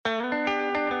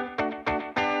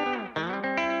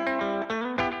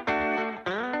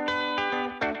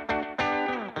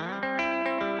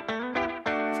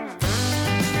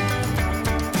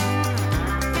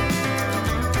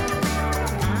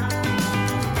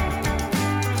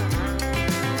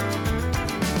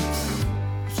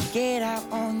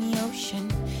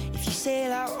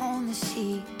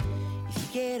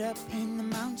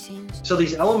So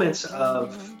these elements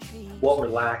of what we're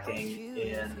lacking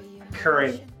in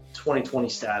current 2020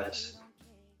 status,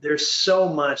 there's so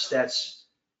much that's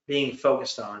being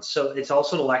focused on. So it's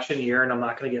also an election year, and I'm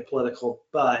not going to get political,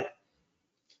 but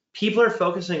people are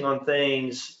focusing on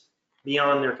things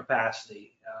beyond their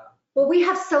capacity. Well, we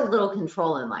have so little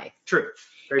control in life. True.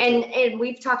 Very And true. and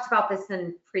we've talked about this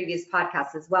in previous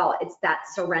podcasts as well. It's that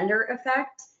surrender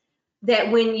effect,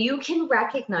 that when you can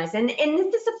recognize, and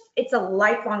this is it's a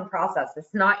lifelong process.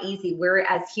 It's not easy. We're,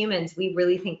 as humans, we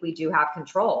really think we do have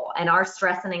control, and our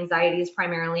stress and anxiety is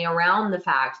primarily around the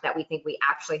fact that we think we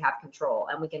actually have control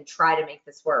and we can try to make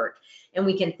this work, and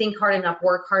we can think hard enough,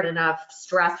 work hard enough,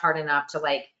 stress hard enough to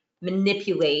like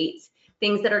manipulate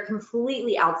things that are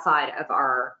completely outside of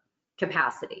our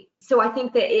capacity. So I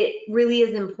think that it really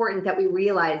is important that we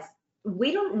realize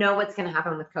we don't know what's going to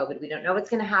happen with COVID. We don't know what's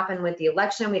going to happen with the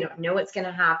election. We don't know what's going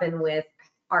to happen with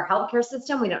our healthcare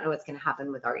system. We don't know what's going to happen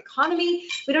with our economy.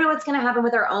 We don't know what's going to happen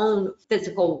with our own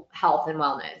physical health and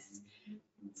wellness.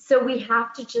 So we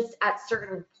have to just at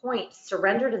certain points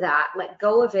surrender to that, let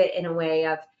go of it in a way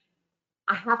of,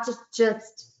 I have to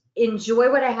just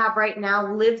enjoy what I have right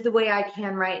now, live the way I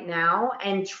can right now,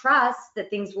 and trust that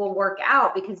things will work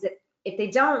out, because if they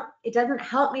don't, it doesn't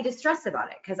help me to stress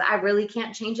about it, because I really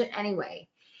can't change it anyway.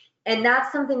 And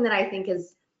that's something that I think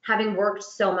is, having worked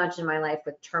so much in my life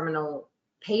with terminal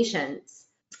patients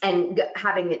and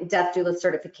having death doula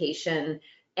certification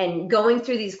and going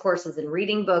through these courses and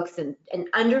reading books and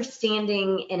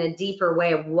understanding in a deeper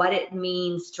way of what it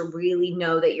means to really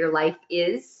know that your life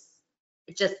is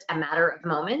just a matter of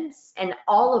moments, and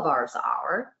all of ours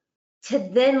are, to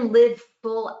then live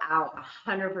full out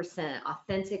 100%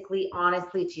 authentically,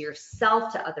 honestly, to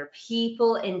yourself, to other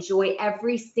people, enjoy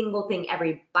every single thing,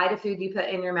 every bite of food you put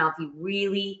in your mouth, you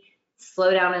really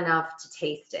slow down enough to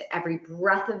taste it. Every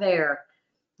breath of air,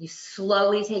 you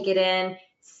slowly take it in,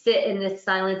 sit in this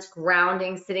silence,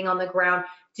 grounding, sitting on the ground,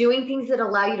 doing things that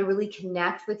allow you to really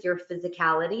connect with your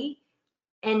physicality.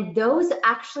 And those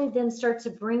actually then start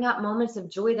to bring up moments of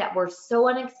joy that were so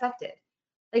unexpected.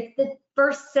 Like the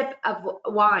first sip of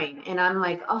wine, and I'm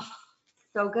like, oh,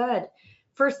 so good.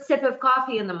 First sip of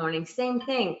coffee in the morning, same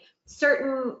thing.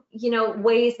 Certain,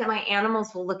 ways that my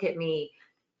animals will look at me,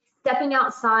 stepping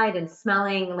outside and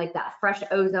smelling like that fresh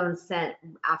ozone scent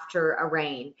after a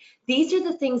rain. These are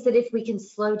the things that if we can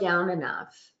slow down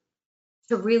enough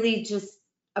to really just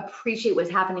appreciate what's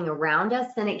happening around us,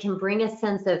 then it can bring a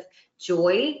sense of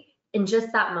joy in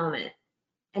just that moment.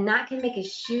 And that can make a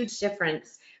huge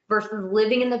difference versus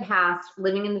living in the past,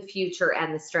 living in the future,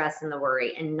 and the stress and the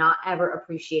worry, and not ever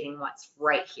appreciating what's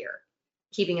right here,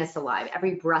 keeping us alive.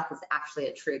 Every breath is actually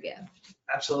a true gift.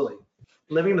 Absolutely.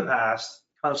 Living in the past,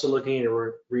 constantly looking in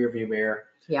your rear view mirror.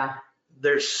 Yeah.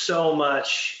 There's so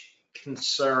much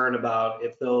concern about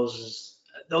if those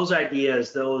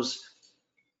ideas, those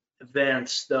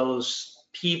events, those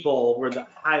people were the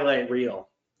highlight reel,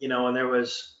 and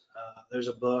there's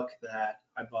a book that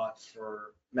I bought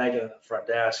for Megan at the front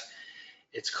desk.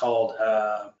 It's called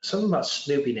something about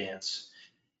Snoopy Dance.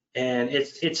 And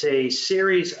it's a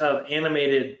series of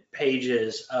animated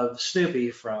pages of Snoopy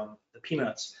from the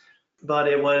Peanuts. But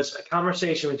it was a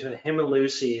conversation between him and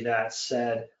Lucy that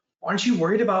said, aren't you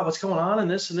worried about what's going on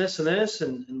and this and this and this?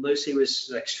 And Lucy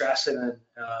was like stressing,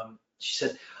 and she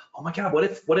said, oh my God, what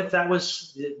if that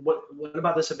was, what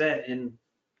about this event? And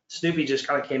Snoopy just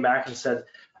kind of came back and said,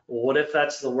 well, what if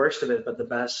that's the worst of it, but the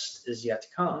best is yet to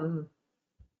come?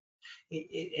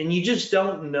 And you just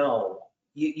don't know.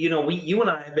 You and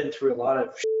I have been through a lot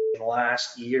of in the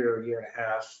last year and a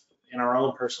half in our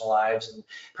own personal lives and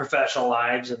professional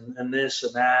lives and this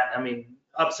and that. I mean,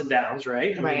 ups and downs,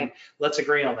 right? I mean, let's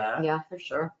agree on that. Yeah, for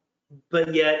sure.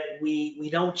 But yet we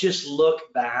don't just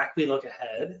look back, we look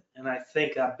ahead. And I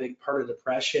think a big part of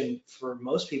depression for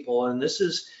most people, and this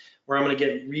is where I'm going to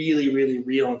get really, really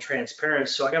real and transparent.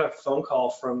 So I got a phone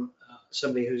call from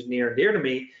somebody who's near and dear to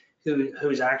me,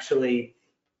 who's actually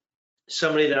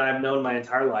somebody that I've known my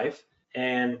entire life.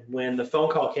 And when the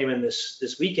phone call came in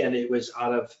this weekend, it was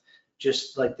out of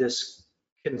just like this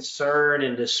concern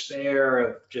and despair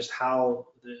of just how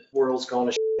the world's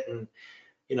going to shit. And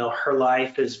her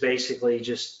life is basically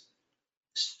just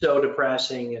so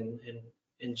depressing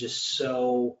and just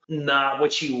so not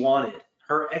what she wanted.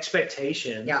 Her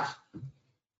expectations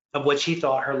of what she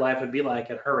thought her life would be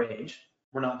like at her age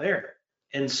were not there.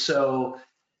 And so,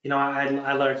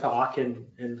 I let her talk,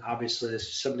 and obviously this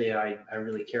is somebody I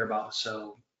really care about.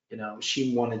 So,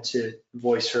 she wanted to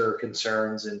voice her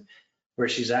concerns and where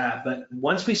she's at. But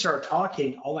once we started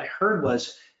talking, all I heard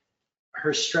was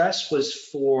her stress was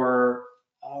for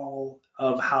all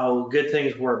of how good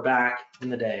things were back in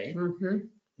the day. Mm-hmm.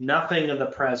 nothing of the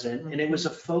present. And it was a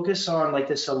focus on like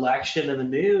this election and the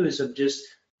news of just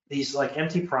these like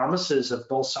empty promises of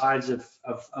both sides of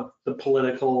the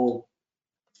political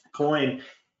coin.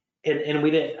 And we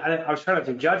didn't, I was trying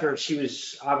to judge her. She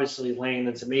was obviously laying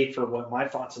into me for what my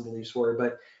thoughts and beliefs were,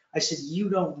 but I said, you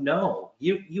don't know.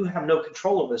 You have no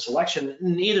control of this election.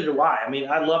 Neither do I. I mean,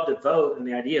 I love to vote and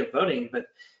the idea of voting, but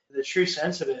the true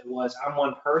sense of it was I'm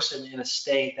one person in a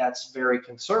state that's very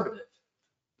conservative.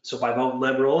 So if I vote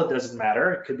liberal, it doesn't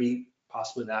matter. It could be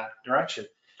possibly that direction.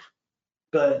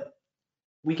 But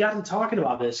we got to talking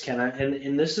about this, Ken,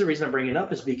 and this is the reason I'm bringing it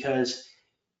up is because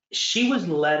she was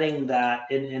letting that,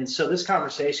 and so this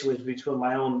conversation was between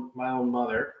my own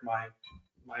mother,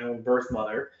 my own birth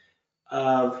mother,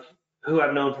 who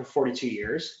I've known for 42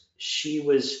 years. She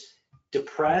was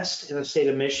depressed in the state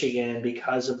of Michigan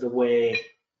because of the way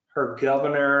her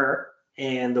governor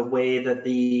and the way that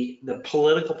the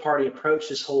political party approached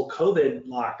this whole COVID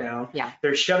lockdown. Yeah.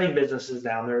 They're shutting businesses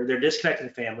down. They're disconnecting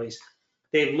families.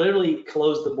 They've literally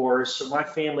closed the borders. So my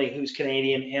family, who's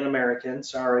Canadian and American,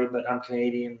 sorry, but I'm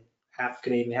Canadian, half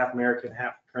American,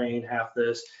 half Ukraine, half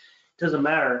this. Doesn't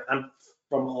matter. I'm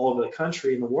from all over the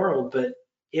country and the world, but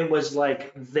it was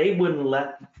like they wouldn't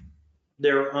let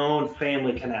their own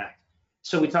family connect.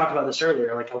 So we talked about this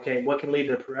earlier, like, okay, what can lead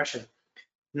to depression?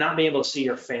 Not being able to see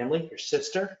your family, your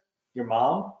sister, your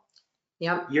mom,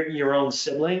 Yep. your own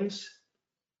siblings,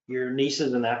 your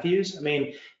nieces and nephews. I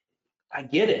mean, I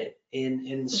get it.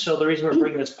 And so the reason we're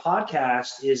bringing this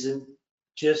podcast isn't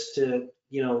just to,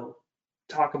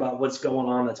 talk about what's going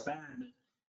on that's bad.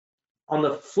 On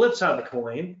the flip side of the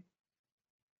coin,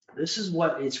 this is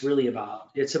what it's really about.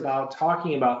 It's about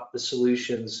talking about the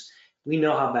solutions. We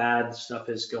know how bad stuff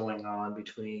is going on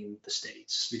between the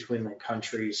states, between the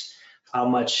countries, how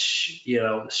much,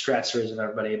 stress there is in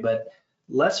everybody. But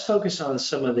let's focus on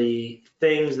some of the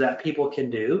things that people can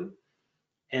do.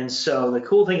 And so the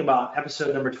cool thing about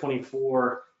episode number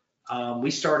 24,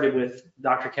 we started with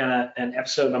Dr. Kenna and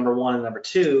episode number 1 and number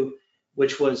 2,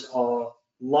 which was a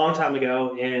long time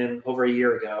ago and over a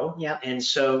year ago. Yep. And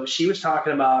so she was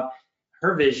talking about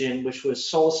her vision, which was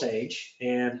Soul Sage.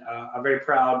 And I'm very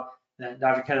proud that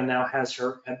Dr. Kenna now has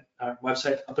her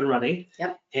website up and running.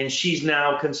 Yep. And she's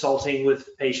now consulting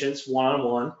with patients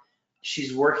one-on-one.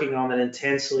 She's working on it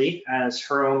intensely as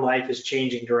her own life is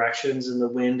changing directions and the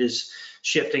wind is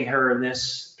shifting her in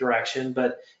this direction.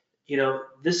 But,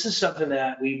 this is something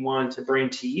that we wanted to bring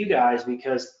to you guys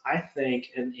because I think,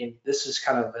 and this is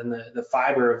kind of in the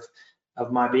fiber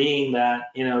of my being that,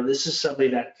 this is somebody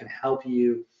that can help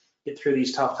you get through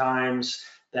these tough times,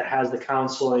 that has the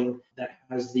counseling, that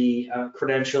has the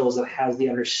credentials, that has the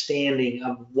understanding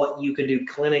of what you can do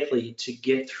clinically to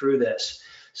get through this.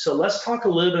 So let's talk a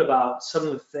little bit about some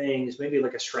of the things, maybe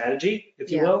like a strategy,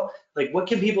 if you will. Like what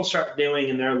can people start doing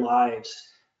in their lives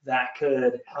that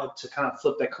could help to kind of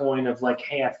flip the coin of like,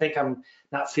 hey, I think I'm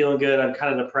not feeling good, I'm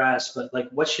kind of depressed, but like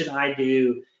what should I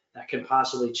do that can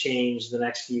possibly change the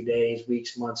next few days,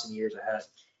 weeks, months, and years ahead?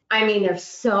 I mean, there's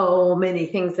so many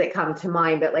things that come to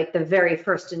mind, but like the very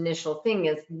first initial thing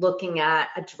is looking at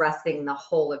addressing the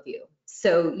whole of you.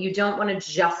 So you don't want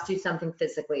to just do something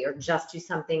physically or just do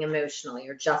something emotionally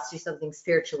or just do something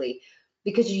spiritually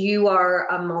because you are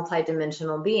a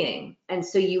multidimensional being. And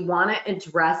so you want to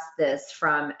address this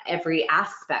from every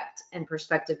aspect and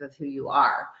perspective of who you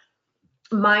are.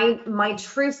 My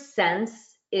true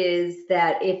sense is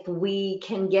that if we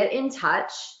can get in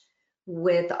touch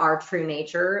with our true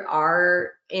nature,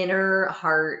 our inner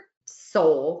heart,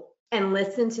 soul, and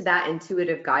listen to that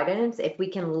intuitive guidance, if we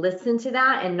can listen to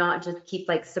that and not just keep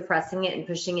like suppressing it and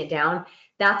pushing it down,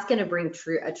 that's going to bring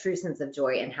a true sense of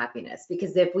joy and happiness.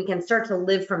 Because if we can start to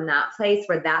live from that place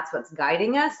where that's what's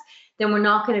guiding us, then we're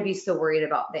not going to be so worried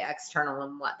about the external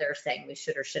and what they're saying we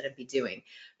should or shouldn't be doing.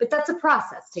 But that's a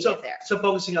process to get there. So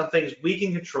focusing on things we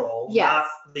can control, not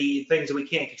the things that we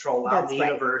can't control out in the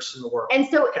universe and the world. And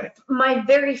so my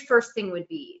very first thing would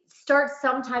be start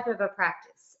some type of a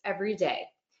practice every day,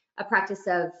 a practice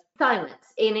of silence.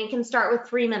 And it can start with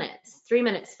 3 minutes,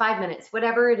 5 minutes,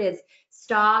 whatever it is.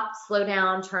 Stop, slow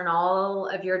down, turn all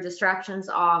of your distractions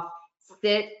off,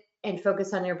 sit and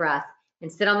focus on your breath and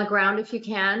sit on the ground if you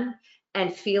can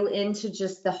and feel into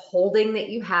just the holding that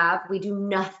you have. We do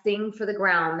nothing for the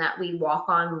ground that we walk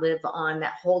on, live on,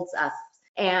 that holds us.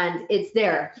 And it's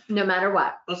there no matter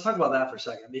what. Let's talk about that for a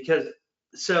second, because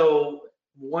so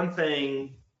one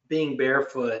thing, being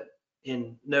barefoot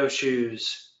in no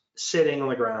shoes, sitting on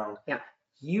the ground,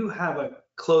 you have a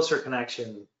closer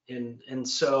connection. And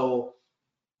so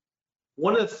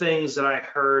one of the things that I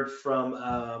heard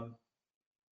from,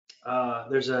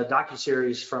 there's a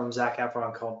docuseries from Zac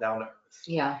Efron called Down to Earth.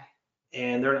 Yeah.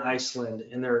 and they're in Iceland,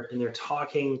 and they're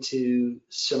talking to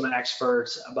some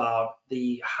experts about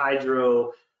the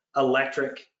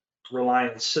hydroelectric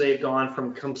reliance. So they've gone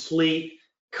from complete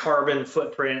carbon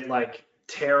footprint, like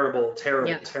terrible,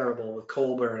 Yeah. terrible with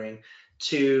coal burning,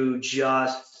 to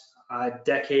just a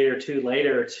decade or two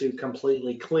later to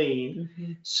completely clean.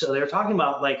 Mhm. So they're talking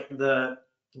about like the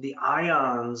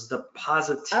ions, the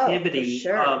positivity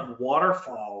sure. of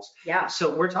waterfalls. Yeah,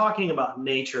 So we're talking about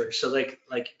nature. So like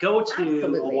go to a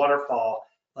Absolutely. waterfall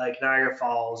like Niagara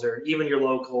Falls, or even your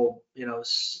local,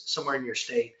 somewhere in your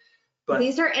state. But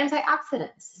these are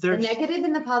antioxidants. The there's- negative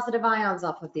and the positive ions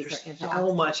off of these are there's antioxidants.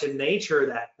 so much in nature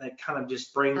that kind of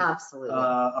just brings Absolutely.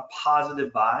 a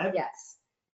positive vibe. Yes.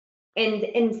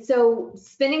 And so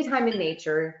spending time in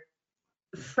nature,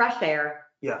 fresh air,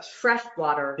 Yes. fresh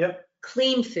water, Yep.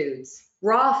 clean foods,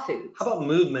 raw foods, How about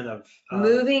movement of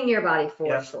moving your body for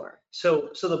yeah. sure. So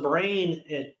the brain,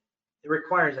 it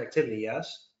requires activity,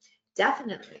 yes?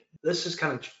 Definitely. This is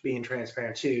kind of being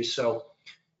transparent too. So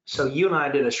you and I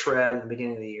did a shred in the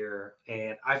beginning of the year,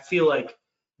 and I feel like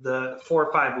the 4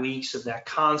 or 5 weeks of that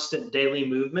constant daily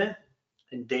movement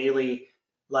and daily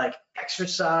like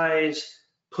exercise,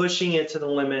 pushing it to the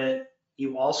limit.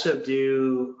 You also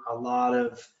do a lot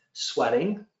of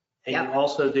sweating, and Yep. you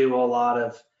also do a lot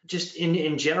of just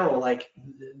in general, like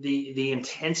the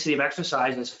intensity of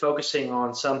exercise is focusing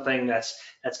on something that's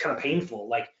kind of painful.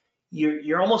 Like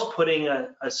you're almost putting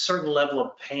a certain level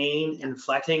of pain,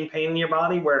 inflicting pain in your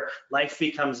body, where life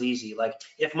becomes easy. Like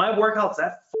if my workout's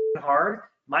that hard,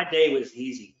 my day was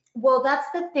easy. Well, that's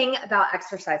the thing about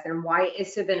exercise and why it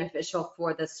is so beneficial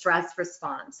for the stress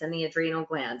response and the adrenal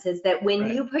glands, is that when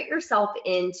Right. you put yourself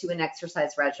into an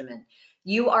exercise regimen,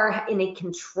 you are in a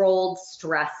controlled,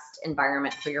 stressed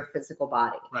environment for your physical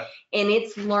body. Right. And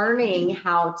it's learning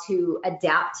how to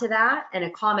adapt to that and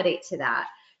accommodate to that,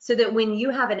 so that when you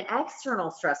have an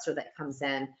external stressor that comes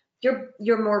in,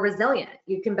 you're more resilient.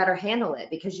 You can better handle it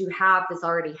because you have this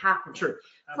already happening. True.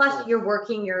 Plus, Absolutely. you're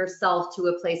working yourself to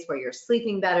a place where you're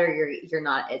sleeping better.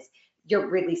 You're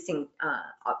releasing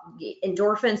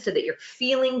endorphins so that you're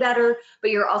feeling better,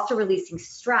 but you're also releasing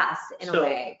stress in a So,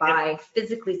 way by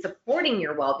physically supporting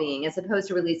your well-being, as opposed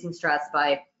to releasing stress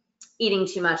by eating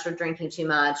too much or drinking too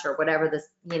much or whatever this,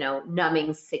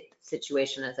 numbing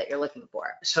situation is that you're looking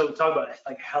for. So talk about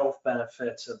like health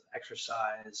benefits of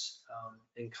exercise,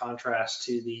 in contrast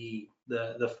to the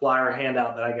flyer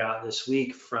handout that I got this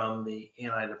week from the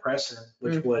antidepressant,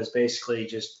 which was basically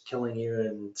just killing you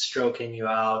and stroking you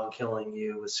out and killing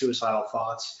you with suicidal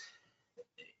thoughts.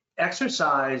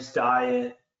 Exercise,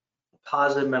 diet,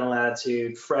 positive mental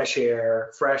attitude, fresh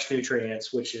air, fresh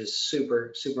nutrients, which is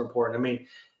super, super important. I mean,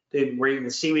 we're eating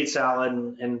seaweed salad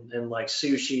and like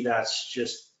sushi, that's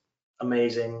just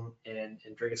amazing, and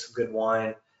drinking some good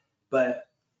wine. But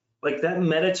like that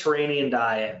Mediterranean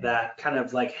diet, that kind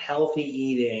of like healthy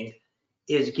eating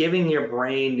is giving your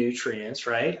brain nutrients,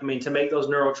 right? I mean, to make those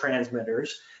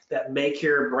neurotransmitters that make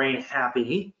your brain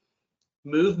happy.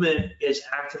 Movement is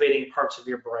activating parts of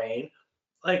your brain.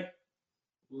 Like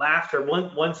laughter,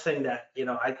 one thing that,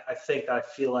 I think that I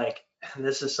feel like, and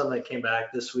this is something that came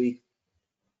back this week,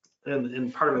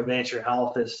 and part of Advance Your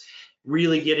Health is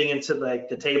really getting into like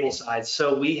the table side.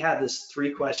 So we had this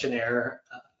 3 questionnaire,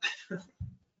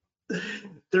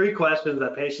 3 questions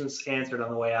that patients answered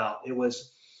on the way out. It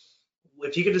was,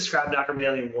 if you could describe Dr.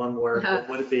 Bailey in one word, what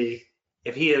would it be?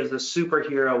 If he is a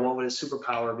superhero, what would his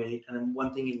superpower be? And then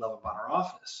one thing you love about our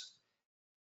office.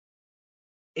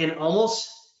 And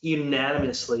almost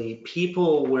unanimously,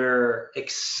 people were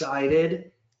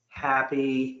excited,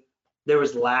 happy. There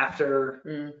was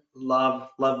laughter, love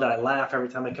that I laugh every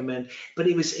time I come in. But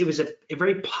it was a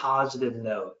very positive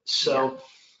note. So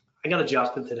I got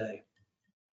adjusted today.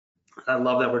 I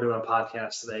love that we're doing a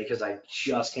podcast today because I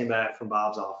just came back from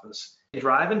Bob's office.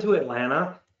 Driving to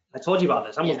Atlanta, I told you about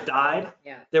this. I almost died.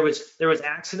 Yeah. There was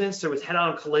accidents. There was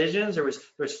head-on collisions. There was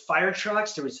fire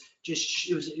trucks. There was just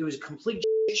it was a complete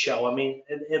shit show. I mean,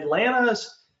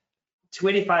 Atlanta's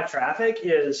 285 traffic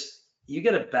is, you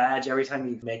get a badge every time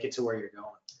you make it to where you're going.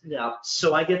 Yeah.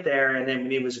 So I get there, and then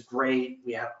it was great.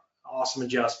 We had awesome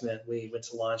adjustment. We went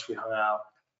to lunch. We hung out.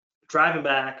 Driving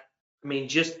back, I mean,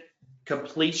 just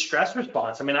complete stress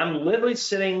response. I mean, I'm literally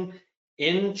sitting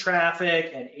in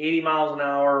traffic at 80 miles an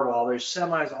hour while there's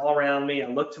semis all around me. I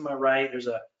look to my right, there's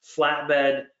a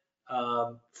flatbed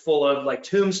full of like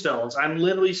tombstones. I'm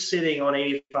literally sitting on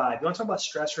 85. You want to talk about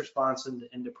stress response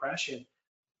and depression?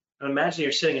 And imagine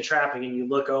you're sitting in traffic and you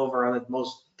look over on the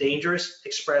most dangerous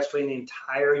expressway in the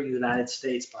entire United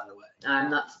States, by the way. I'm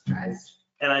not surprised.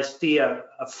 And I see a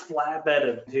flatbed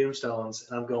of tombstones,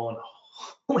 and I'm going,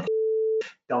 holy,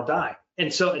 don't die.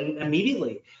 And so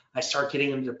immediately I start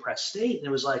getting in a depressed state, and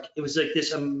it was like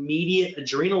this immediate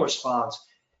adrenal response.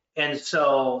 And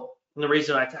so the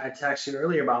reason I texted you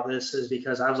earlier about this is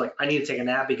because I was like, I need to take a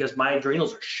nap because my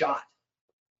adrenals are shot.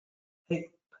 Hey,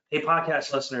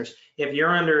 podcast listeners, if you're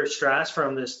under stress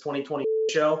from this 2020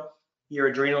 show, your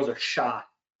adrenals are shot.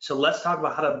 So let's talk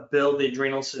about how to build the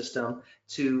adrenal system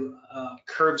to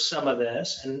curb some of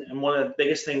this. And one of the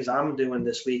biggest things I'm doing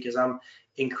this week is I'm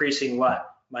increasing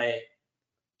my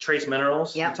trace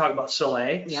minerals. Yep. We talk about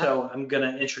Soleil. Yep. So I'm going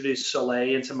to introduce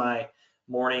Soleil into my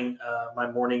morning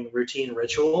routine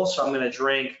ritual. So I'm going to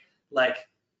drink like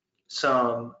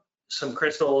some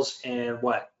crystals and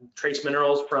trace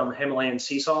minerals from Himalayan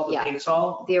sea salt, the pink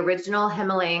salt. The original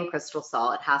Himalayan crystal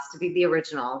salt. It has to be the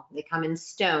original. They come in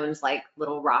stones, like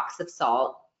little rocks of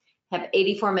salt, have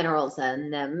 84 minerals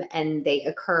in them, and they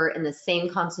occur in the same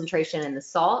concentration in the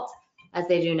salt as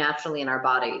they do naturally in our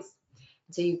bodies.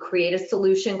 So you create a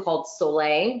solution called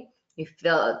Soleil. You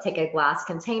take a glass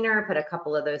container, put a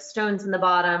couple of those stones in the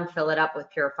bottom, fill it up with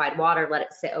purified water, let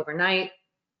it sit overnight.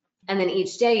 And then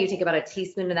each day you take about a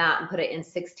teaspoon of that and put it in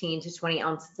 16 to 20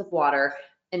 ounces of water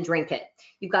and drink it.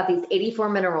 You've got these 84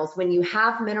 minerals. When you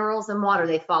have minerals and water,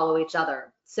 they follow each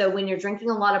other. So when you're drinking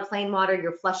a lot of plain water,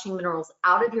 you're flushing minerals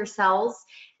out of your cells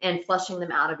and flushing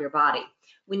them out of your body.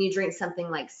 When you drink something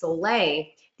like Soleil,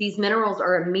 these minerals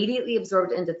are immediately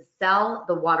absorbed into the cell,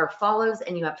 the water follows,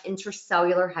 and you have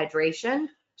intercellular hydration.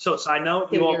 So side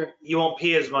note, you won't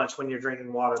pee as much when you're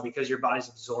drinking water because your body's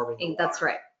absorbing the water. That's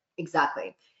right,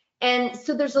 exactly. And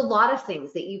so there's a lot of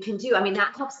things that you can do. I mean,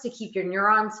 that helps to keep your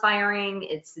neurons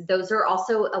firing. Those are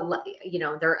also,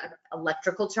 they're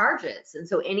electrical charges. And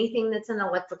so anything that's an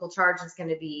electrical charge is going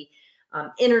to be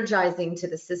energizing to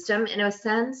the system in a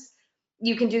sense.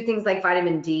 You can do things like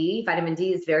vitamin D. Vitamin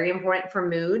D is very important for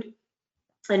mood.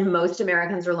 And most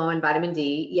Americans are low in vitamin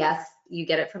D. Yes, you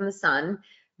get it from the sun,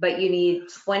 but you need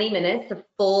 20 minutes of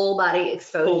full body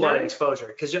exposure. Full body exposure.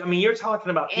 Because, I mean, you're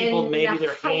talking about people, maybe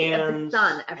their hands. In the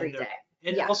sun every day.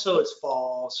 And also it's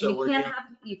fall. So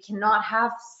you cannot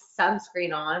have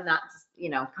sunscreen on. That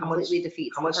completely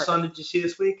defeats. How much sun did you see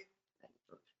this week?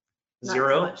 Not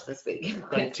Zero? so much this week.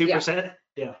 Like 2%?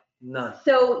 Yeah. None.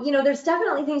 So, there's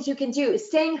definitely things you can do.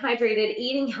 Staying hydrated,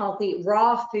 eating healthy,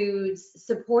 raw foods,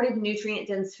 supportive nutrient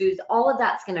dense foods, all of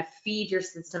that's going to feed your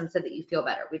system so that you feel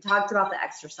better. We talked about the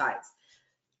exercise.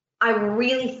 I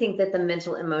really think that the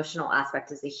mental emotional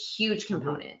aspect is a huge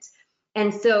component.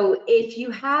 And so if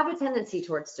you have a tendency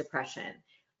towards depression,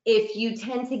 if you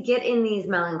tend to get in these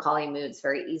melancholy moods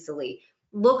very easily,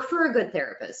 look for a good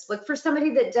therapist. Look for somebody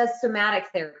that does somatic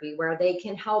therapy where they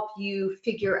can help you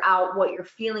figure out what you're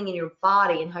feeling in your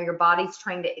body and how your body's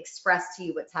trying to express to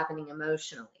you what's happening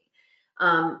emotionally.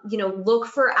 Look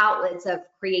for outlets of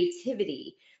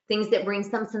creativity, things that bring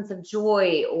some sense of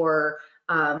joy or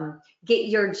get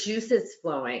your juices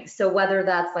flowing. So whether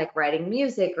that's like writing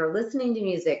music or listening to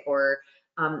music or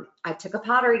I took a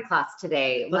pottery class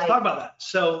today. Let's talk about that.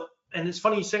 So, and it's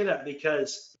funny you say that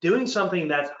because doing something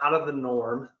that's out of the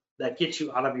norm, that gets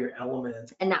you out of your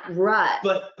element. And that rut.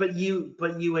 But you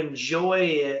enjoy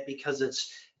it because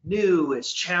it's new,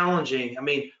 it's challenging. I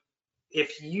mean,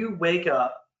 if you wake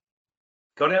up,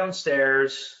 go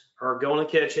downstairs or go in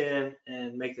the kitchen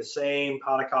and make the same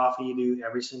pot of coffee you do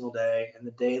every single day, and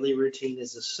the daily routine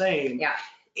is the same,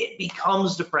 it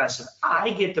becomes depressive. I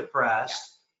get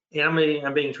depressed, and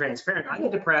I'm being transparent. I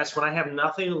get depressed when I have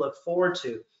nothing to look forward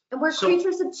to. And we're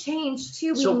creatures of change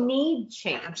too. We need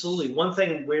change. Absolutely. One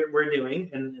thing we're doing,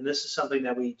 and this is something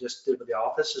that we just did with the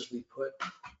office, is we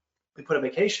put a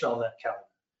vacation on that calendar,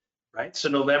 right? So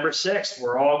November 6th,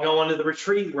 we're all going to the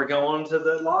retreat. We're going to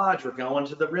the lodge. We're going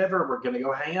to the river. We're going to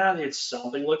go hang out. It's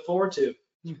something to look forward to.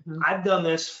 I've done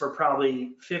this for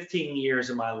probably 15 years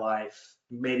of my life,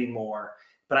 maybe more.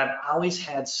 But I've always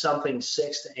had something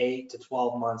 6 to 8 to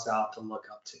 12 months out to look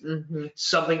up to.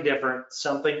 Something different,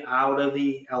 something out of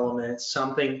the element,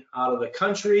 something out of the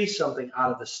country, something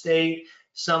out of the state,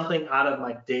 something out of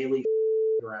my daily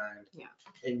grind.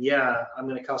 And I'm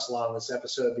going to cuss a lot on this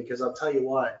episode because I'll tell you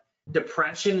what,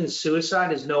 depression and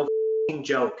suicide is no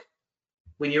joke.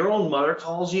 When your own mother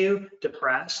calls you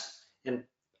depressed, and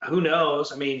who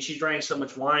knows, I mean, she drank so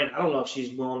much wine, I don't know if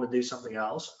she's willing to do something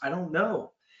else. I don't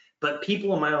know. But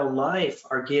people in my own life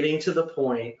are getting to the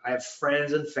point, I have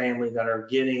friends and family that are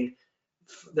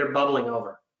they're bubbling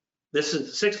over. This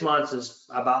is 6 months is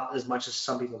about as much as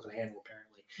some people can handle,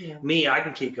 apparently. Me, I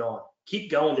can keep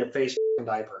going to face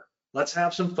diaper. Let's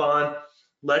have some fun.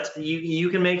 You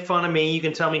can make fun of me. You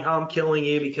can tell me how I'm killing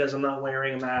you because I'm not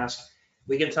wearing a mask.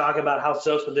 We can talk about how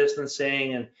social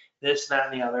distancing and this,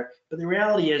 that, and the other. But the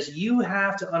reality is you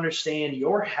have to understand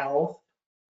your health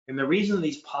And the reason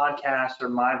these podcasts are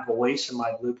my voice and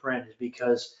my blueprint is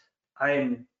because I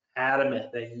am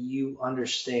adamant that you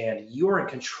understand you're in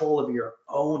control of your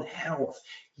own health.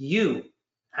 You,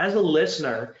 as a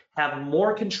listener, have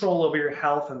more control over your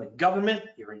health than the government,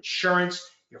 your insurance,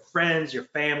 your friends, your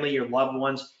family, your loved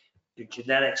ones, your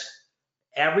genetics.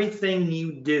 Everything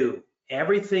you do,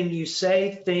 everything you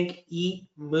say, think, eat,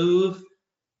 move,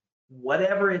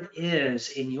 whatever it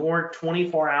is in your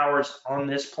 24 hours on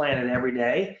this planet every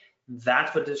day,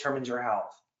 that's what determines your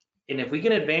health. And if we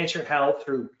can advance your health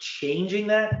through changing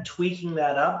that, tweaking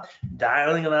that up,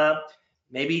 dialing it up,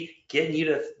 maybe getting you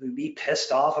to be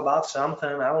pissed off about something,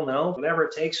 I don't know, whatever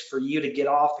it takes for you to get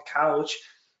off the couch,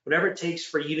 whatever it takes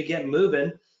for you to get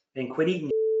moving and quit eating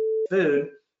food.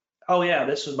 Oh yeah,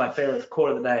 this was my favorite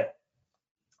quote of the day.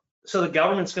 So the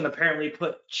government's going to apparently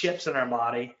put chips in our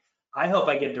body. I hope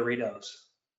I get Doritos.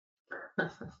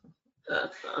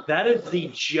 That is the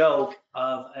joke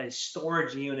of a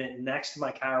storage unit next to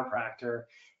my chiropractor,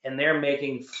 and they're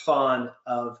making fun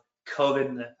of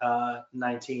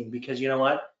COVID-19 because you know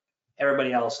what?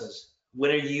 Everybody else is.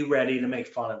 When are you ready to make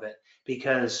fun of it?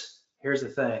 Because here's the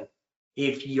thing.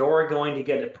 If you're going to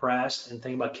get depressed and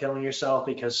think about killing yourself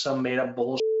because some made up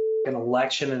bullshit an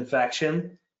election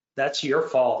infection, that's your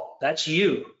fault. That's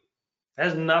you. That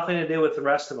has nothing to do with the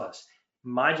rest of us.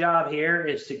 My job here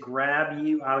is to grab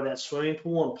you out of that swimming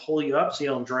pool and pull you up so you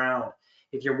don't drown.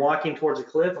 If you're walking towards a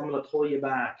cliff, I'm going to pull you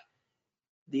back.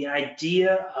 The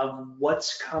idea of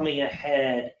what's coming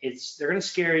ahead, they're going to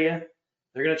scare you.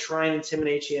 They're going to try and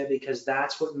intimidate you because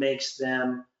that's what makes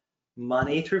them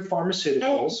money through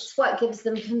pharmaceuticals. It's what gives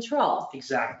them control.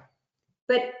 Exactly.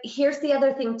 But here's the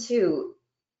other thing too.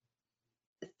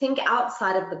 Think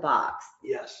outside of the box.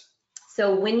 Yes.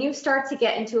 So when you start to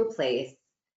get into a place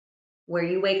where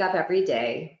you wake up every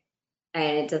day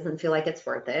and it doesn't feel like it's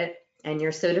worth it, and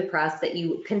you're so depressed that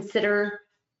you consider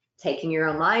taking your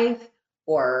own life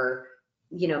or,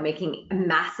 making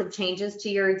massive changes to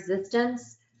your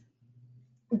existence,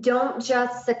 don't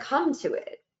just succumb to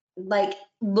it. Like,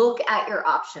 look at your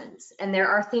options. And there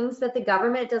are things that the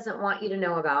government doesn't want you to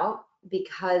know about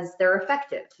because they're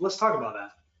effective. Let's talk about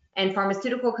that. And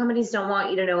pharmaceutical companies don't want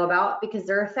you to know about because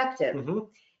they're effective. Mm-hmm.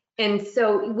 And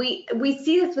so we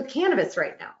see this with cannabis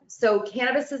right now. So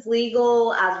cannabis is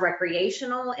legal as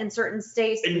recreational in certain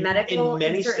states, medical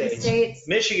in certain states.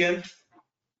 Michigan,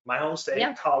 my home state,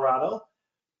 Yeah. Colorado,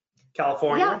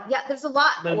 California. Yeah, there's a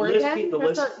lot. The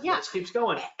list keeps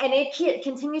going. And it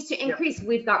continues to increase.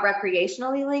 We've got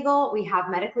recreationally legal, we have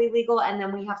medically legal, and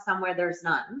then we have some where there's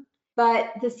none.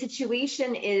 But the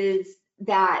situation is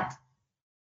that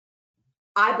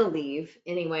I believe,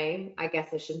 anyway, I guess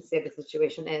I shouldn't say the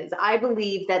situation is, I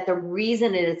believe that the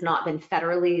reason it has not been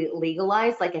federally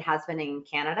legalized like it has been in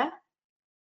Canada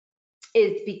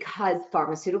is because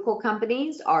pharmaceutical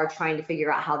companies are trying to figure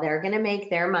out how they're going to make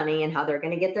their money and how they're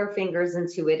going to get their fingers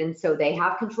into it. And so they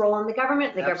have control on the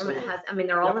government. The Absolutely. government has,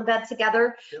 they're all in bed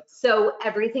together. Yep. So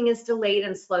everything is delayed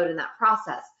and slowed in that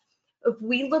process. If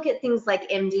we look at things like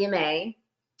MDMA,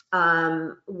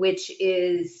 which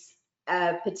is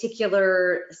a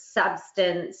particular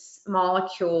substance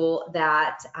molecule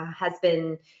that has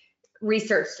been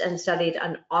researched and studied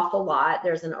an awful lot.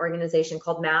 There's an organization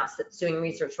called MAPS that's doing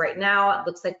research right now. It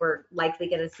looks like we're likely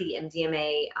going to see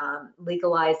MDMA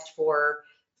legalized for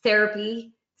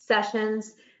therapy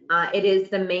sessions. It is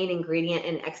the main ingredient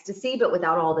in ecstasy, but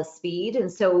without all the speed.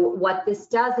 And so what this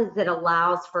does is it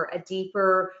allows for a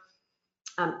deeper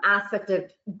aspect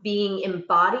of being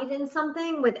embodied in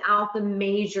something without the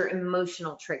major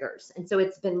emotional triggers. And so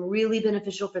it's been really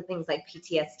beneficial for things like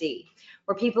PTSD,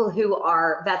 or people who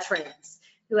are veterans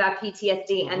who have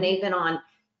PTSD and they've been on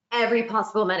every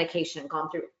possible medication, gone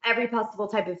through every possible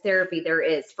type of therapy there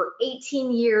is. For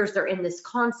 18 years, they're in this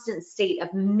constant state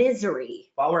of misery.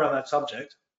 While we're on that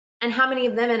subject. And how many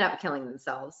of them end up killing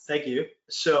themselves? Thank you.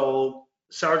 So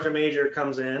Sergeant Major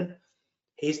comes in.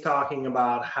 He's talking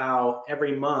about how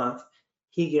every month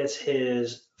he gets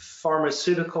his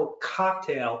pharmaceutical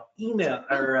cocktail email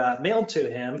or mailed to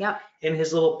him in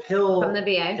his little pill from the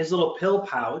VA, his little pill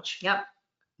pouch. Yep.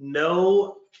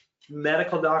 No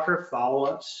medical doctor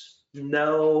follow-ups.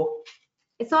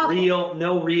 It's awful.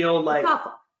 No real like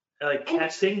and,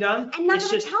 testing done. And it's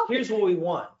just here's what we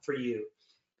want for you.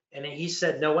 And he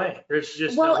said, no way. There's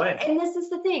just no way. And this is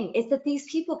the thing, is that these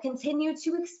people continue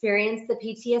to experience the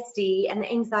PTSD and the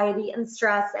anxiety and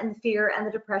stress and the fear and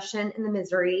the depression and the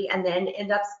misery, and then end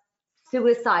up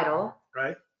suicidal.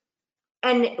 Right.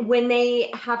 And when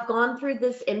they have gone through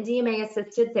this MDMA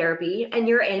assisted therapy and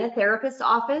you're in a therapist's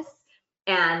office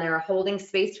and they're holding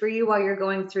space for you while you're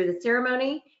going through the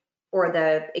ceremony, or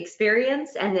the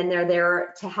experience, and then they're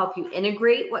there to help you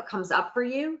integrate what comes up for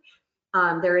you.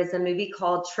 There is a movie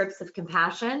called Trips of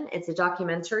Compassion. It's a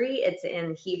documentary. It's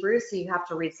in Hebrew, so you have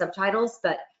to read subtitles,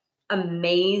 but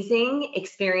amazing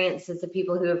experiences of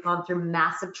people who have gone through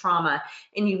massive trauma,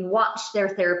 and you watch their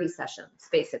therapy sessions,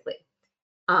 basically.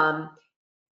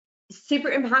 Super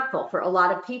impactful for a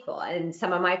lot of people, and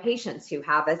some of my patients who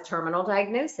have a terminal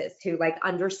diagnosis, who like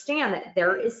understand that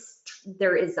there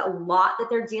is a lot that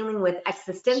they're dealing with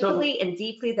existentially and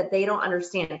deeply that they don't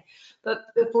understand. But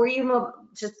before you move,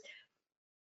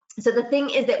 so the thing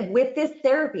is that with this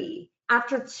therapy,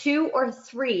 after 2 or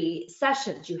 3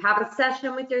 sessions, you have a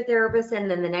session with your therapist, and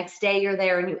then the next day you're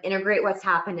there and you integrate what's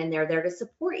happened, and they're there to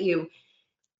support you.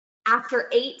 After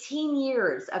 18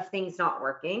 years of things not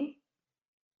working,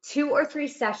 2 or 3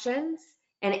 sessions,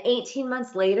 and 18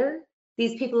 months later,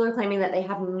 these people are claiming that they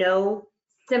have no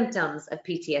symptoms of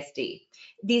PTSD.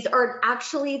 These are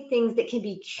actually things that can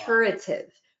be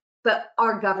curative, but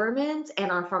our government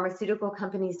and our pharmaceutical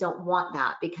companies don't want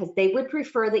that, because they would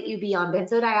prefer that you be on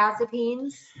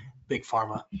benzodiazepines, Big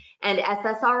pharma, and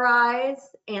SSRIs,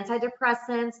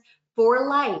 antidepressants for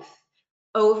life,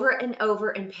 over and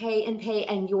over, and pay,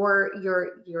 and you're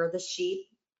the sheep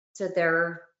to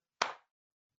their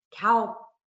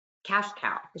cash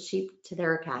cow, the sheep to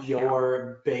their cash cow.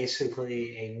 you're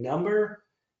basically a number,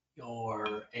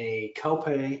 you're a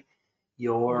copay,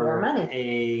 More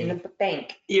money in the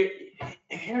bank.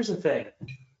 Here's the thing, and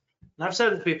I've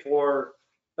said this before,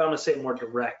 but I'm gonna say it more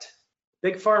direct.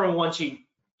 Big pharma wants you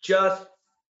just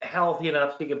healthy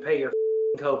enough so you can pay your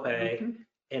copay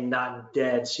and not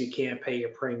dead so you can't pay your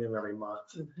premium every month.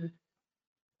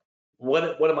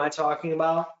 What am I talking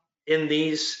about in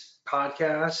these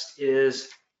podcasts is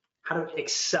how to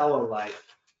excel in life.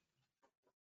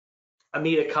 I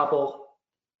meet a couple,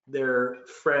 they're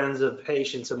friends of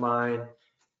patients of mine.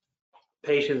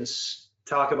 Patients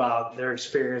talk about their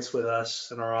experience with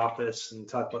us in our office and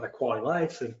talk about their quality of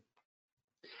life. And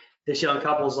this young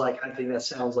couple's like, I think that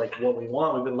sounds like what we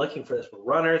want. We've been looking for this. We're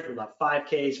runners, we love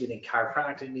 5Ks, we think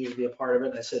chiropractic needs to be a part of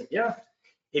it. And I said, yeah,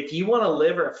 if you want to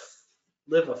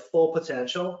live a full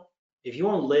potential, if you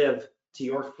want to live to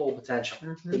your full potential,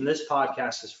 then this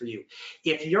podcast is for you.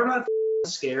 If you're not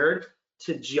scared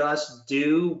to just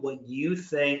do what you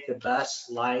think the best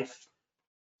life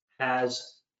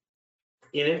has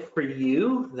in it for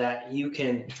you, that you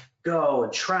can go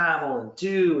and travel and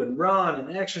do and run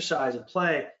and exercise and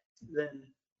play, then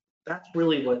that's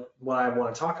really what I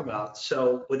want to talk about.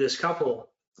 So with this couple,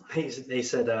 they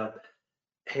said,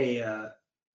 hey,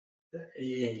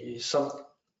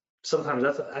 sometimes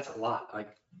that's a lot. Like,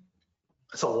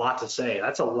 that's a lot to say.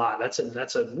 That's a lot. That's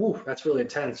really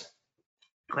intense.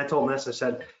 I told them this, I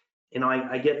said,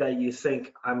 I get that you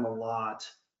think I'm a lot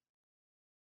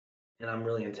and I'm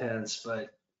really intense, but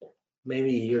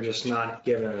maybe you're just not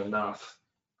giving enough.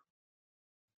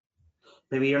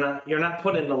 Maybe you're not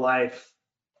putting into life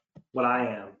what I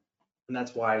am, and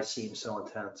that's why I seem so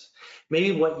intense.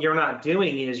 Maybe what you're not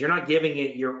doing is you're not giving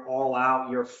it your all out,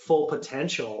 your full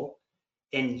potential,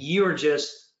 and you're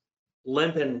just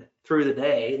limping through the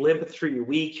day, limping through your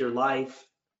week, your life.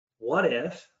 What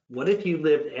if you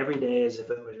lived every day as if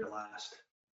it was your last?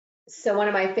 So one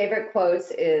of my favorite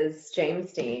quotes is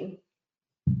James Dean.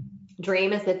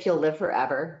 Dream as if you'll live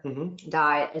forever.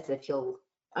 Die as if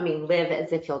live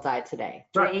as if you'll die today.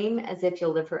 Dream as if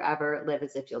you'll live forever. Live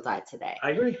as if you'll die today.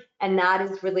 I agree. And that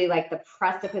is really like the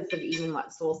precipice of even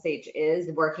what Soul Sage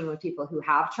is, working with people who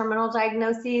have terminal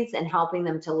diagnoses and helping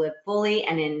them to live fully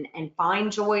and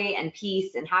find joy and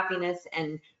peace and happiness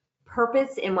and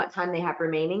purpose in what time they have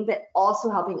remaining, but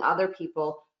also helping other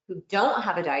people who don't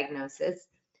have a diagnosis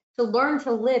to learn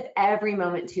to live every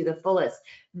moment to the fullest.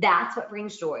 That's what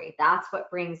brings joy. That's what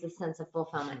brings a sense of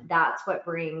fulfillment. That's what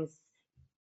brings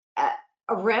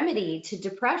a remedy to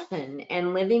depression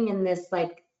and living in this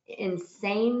like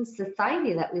insane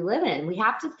society that we live in. We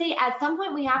have to say, at some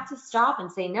point, we have to stop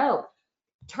and say, no,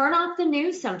 turn off the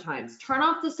news sometimes, turn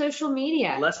off the social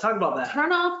media. Let's talk about that.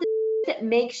 Turn off the that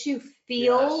makes you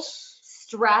feel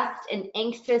stressed and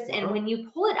anxious. And when you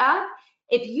pull it up,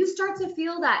 if you start to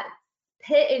feel that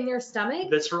pit in your stomach,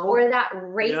 visceral, or that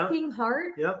racing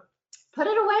heart, put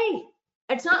it away.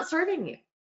 It's not serving you.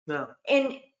 No.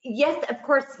 And yes, of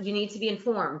course, you need to be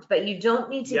informed, but you don't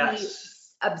need to be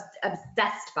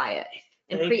obsessed by it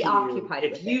and preoccupied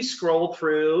with it. If you scroll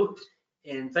through,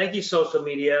 and thank you social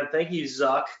media, thank you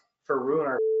Zuck for ruining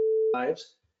our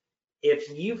lives.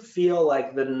 If you feel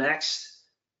like the next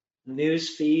news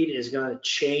feed is going to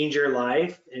change your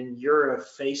life and you're a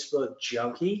Facebook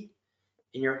junkie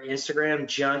and you're an Instagram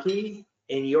junkie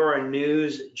and you're a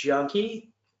news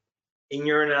junkie and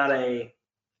you're not a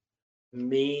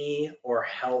me or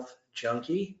health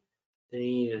junkie, then you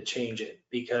need to change it,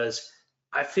 because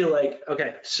I feel like,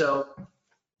 okay, so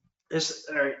this,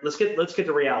 all right, let's get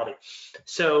to reality.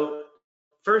 So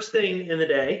first thing in the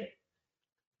day,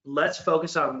 let's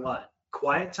focus on what?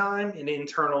 Quiet time and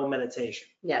internal meditation.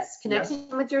 Yes, connecting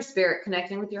with your spirit,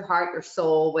 connecting with your heart, your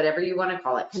soul, whatever you want to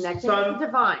call it, connecting with the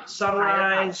divine.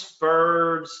 Sunrise,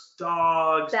 birds,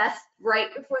 dogs. Best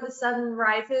right before the sun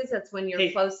rises. That's when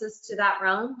you're closest to that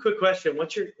realm. Quick question: What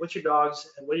do your dogs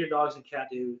and cat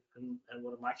do, and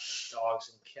what do my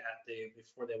dogs and cat do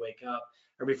before they wake up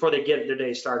or before they get their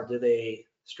day started? Do they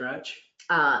stretch?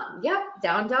 Yep,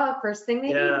 down dog, first thing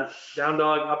they do. Yeah, down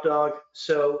dog, up dog.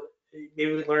 So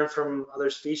maybe we learn from other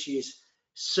species.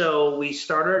 So we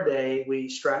start our day, we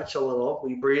stretch a little,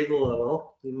 we breathe a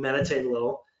little, we meditate a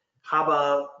little. How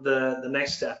about the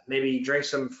next step? Maybe drink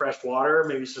some fresh water,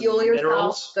 maybe some Fuel yourself,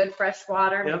 minerals. good fresh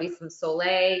water, Yep. maybe some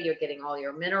Soleil, you're getting all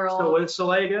your minerals. So what is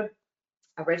Soleil again?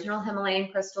 Original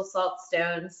Himalayan crystal salt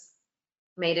stones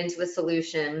made into a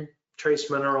solution.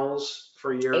 Trace minerals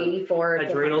for your 84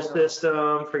 adrenal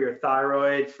system, for your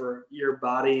thyroid, for your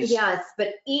body's. Yes,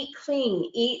 but eat clean,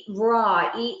 eat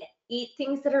raw, eat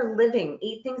things that are living,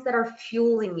 eat things that are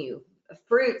fueling you.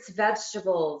 Fruits,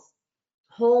 vegetables,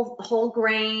 whole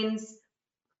grains,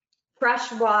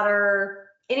 fresh water,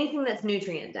 anything that's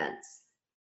nutrient dense.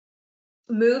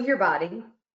 Move your body,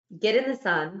 get in the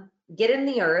sun, get in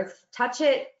the earth, touch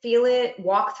it, feel it,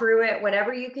 walk through it,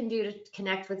 whatever you can do to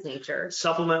connect with nature.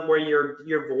 Supplement where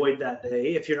you're void that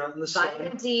day. If you're not in the sun,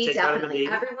 Vitamin D, take definitely.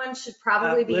 vitamin D. Everyone should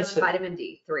probably be listen, on vitamin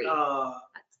D3.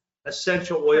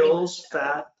 Essential oils,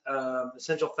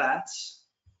 essential fats.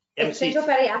 Essential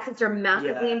fatty acids are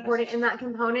massively Yes. important in that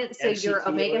component. So your MCT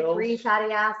omega-3 oils,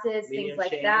 fatty acids, medium things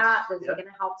like chains, that, those yeah. are going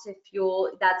to help to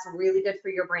fuel. That's really good for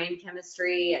your brain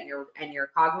chemistry and your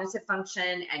cognitive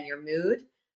function and your mood.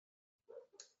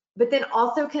 But then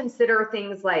also consider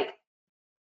things like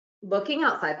looking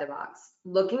outside the box,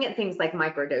 looking at things like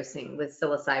microdosing with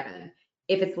psilocybin,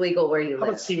 if it's legal where you How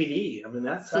about live. CBD? I mean,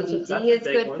 that's CBD a is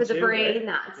big good one for the too, brain. right?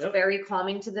 That's Yep. very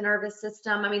calming to the nervous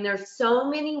system. I mean, there's so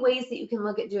many ways that you can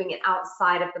look at doing it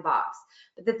outside of the box.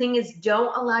 But the thing is,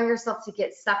 don't allow yourself to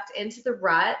get sucked into the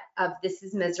rut of this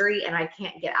is misery and I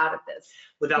can't get out of this.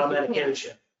 Without You can't.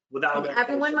 medication. And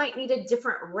everyone might need a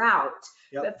different route,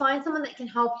 Yep. but find someone that can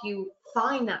help you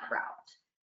find that route.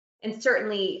 And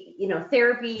certainly,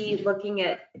 therapy, looking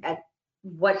at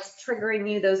what's triggering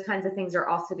you, those kinds of things are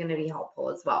also going to be helpful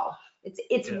as well.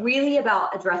 It's Yeah. really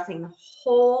about addressing the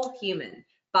whole human,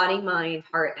 body, mind,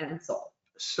 heart, and soul.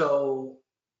 So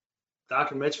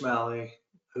Dr. Mitch Malley,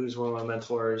 who's one of my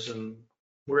mentors, and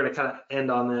we're going to kind of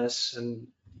end on this, and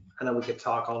I know we could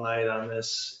talk all night on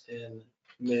this in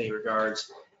many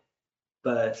regards,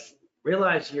 but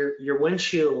realize your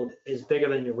windshield is bigger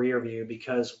than your rear view,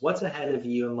 because what's ahead of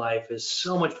you in life is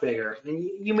so much bigger, and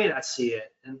you may not see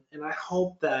it. And I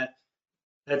hope that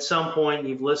at some point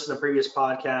you've listened to previous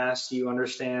podcasts, you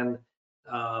understand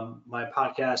my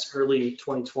podcast early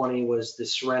 2020 was the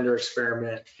surrender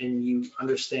experiment, and you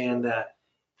understand that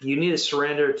you need to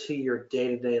surrender to your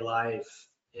day-to-day life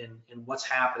and what's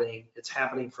happening. It's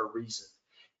happening for a reason.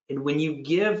 And when you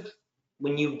give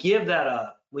that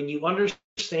up, when you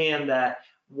understand that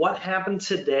what happened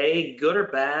today, good or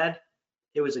bad,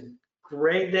 it was a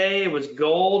great day, it was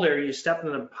gold, or you stepped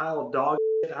in a pile of dog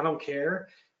shit, I don't care.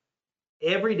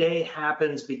 Every day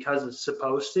happens because it's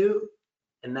supposed to,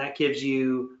 and that gives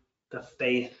you the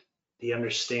faith, the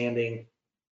understanding,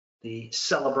 the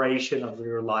celebration of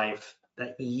your life,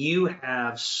 that you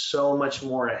have so much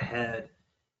more ahead.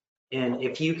 And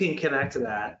if you can connect to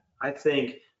that, I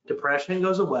think depression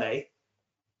goes away.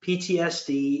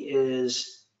 PTSD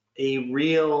is a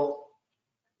real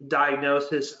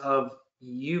diagnosis of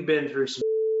you've been through some,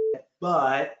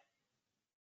 but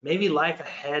maybe life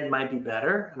ahead might be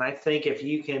better. And I think if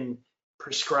you can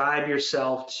prescribe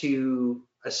yourself to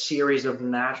a series of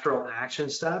natural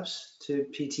action steps to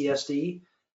PTSD,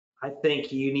 I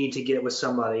think you need to get with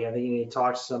somebody. I think you need to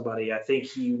talk to somebody. I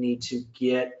think you need to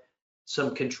get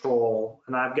some control.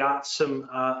 And I've got some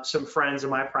friends in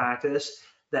my practice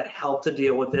that help to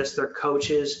deal with this. They're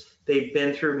coaches. They've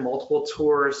been through multiple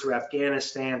tours through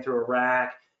Afghanistan, through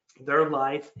Iraq. Their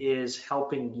life is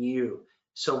helping you.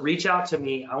 So reach out to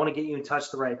me. I want to get you in touch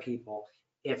with the right people.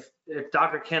 If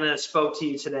Dr. Kenna spoke to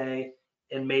you today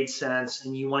and made sense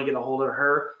and you want to get a hold of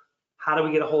her, how do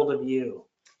we get a hold of you?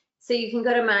 So you can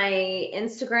go to my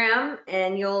Instagram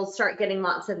and you'll start getting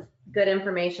lots of good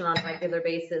information on a regular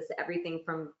basis, everything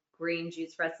from green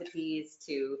juice recipes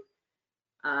to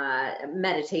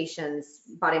meditations,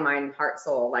 body, mind, heart,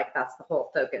 soul, like that's the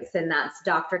whole focus. And that's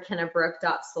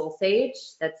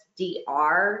drkennabrook.soulsage. That's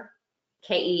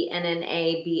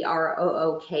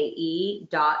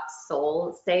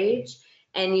DrKennabroke.soulsage.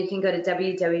 And you can go to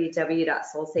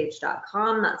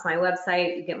www.soulsage.com. That's my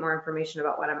website. You get more information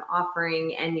about what I'm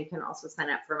offering. And you can also sign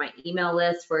up for my email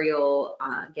list where you'll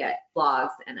get blogs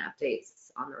and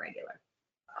updates on the regular.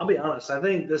 I'll be honest, I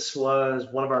think this was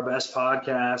one of our best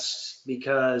podcasts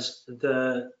because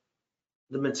the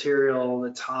material,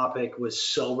 the topic was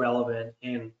so relevant.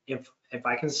 And if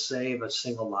I can save a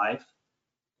single life,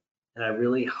 and I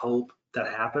really hope that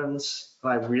happens, but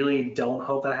I really don't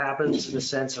hope that happens in the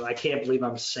sense of I can't believe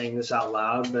I'm saying this out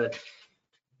loud, but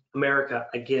America,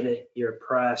 I get it. You're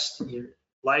oppressed.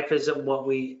 Life isn't what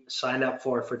we signed up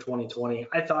for 2020.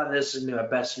 I thought this is my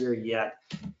best year yet.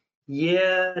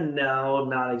 Yeah, no,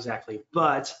 not exactly.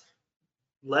 But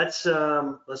let's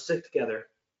stick together.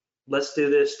 Let's do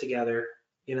this together.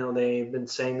 You know, they've been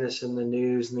saying this in the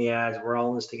news and the ads. We're all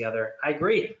in this together. I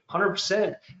agree,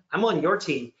 100%. I'm on your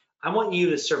team. I want you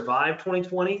to survive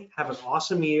 2020, have an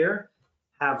awesome year,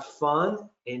 have fun,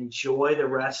 enjoy the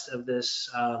rest of this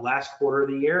last quarter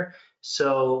of the year.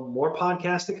 So more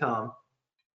podcasts to come.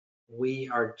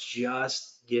 We are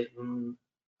just getting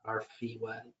our feet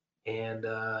wet. And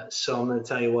so I'm going to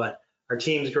tell you what, our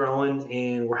team's growing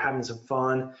and we're having some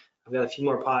fun. I've got a few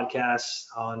more podcasts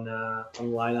on the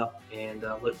lineup and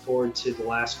look forward to the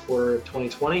last quarter of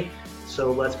 2020.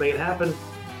 So let's make it happen.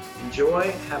 Enjoy,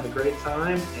 have a great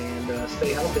time, and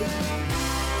stay healthy.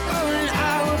 Oh, and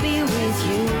I will be with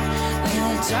you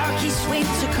when the darkest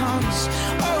winter comes.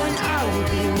 Oh,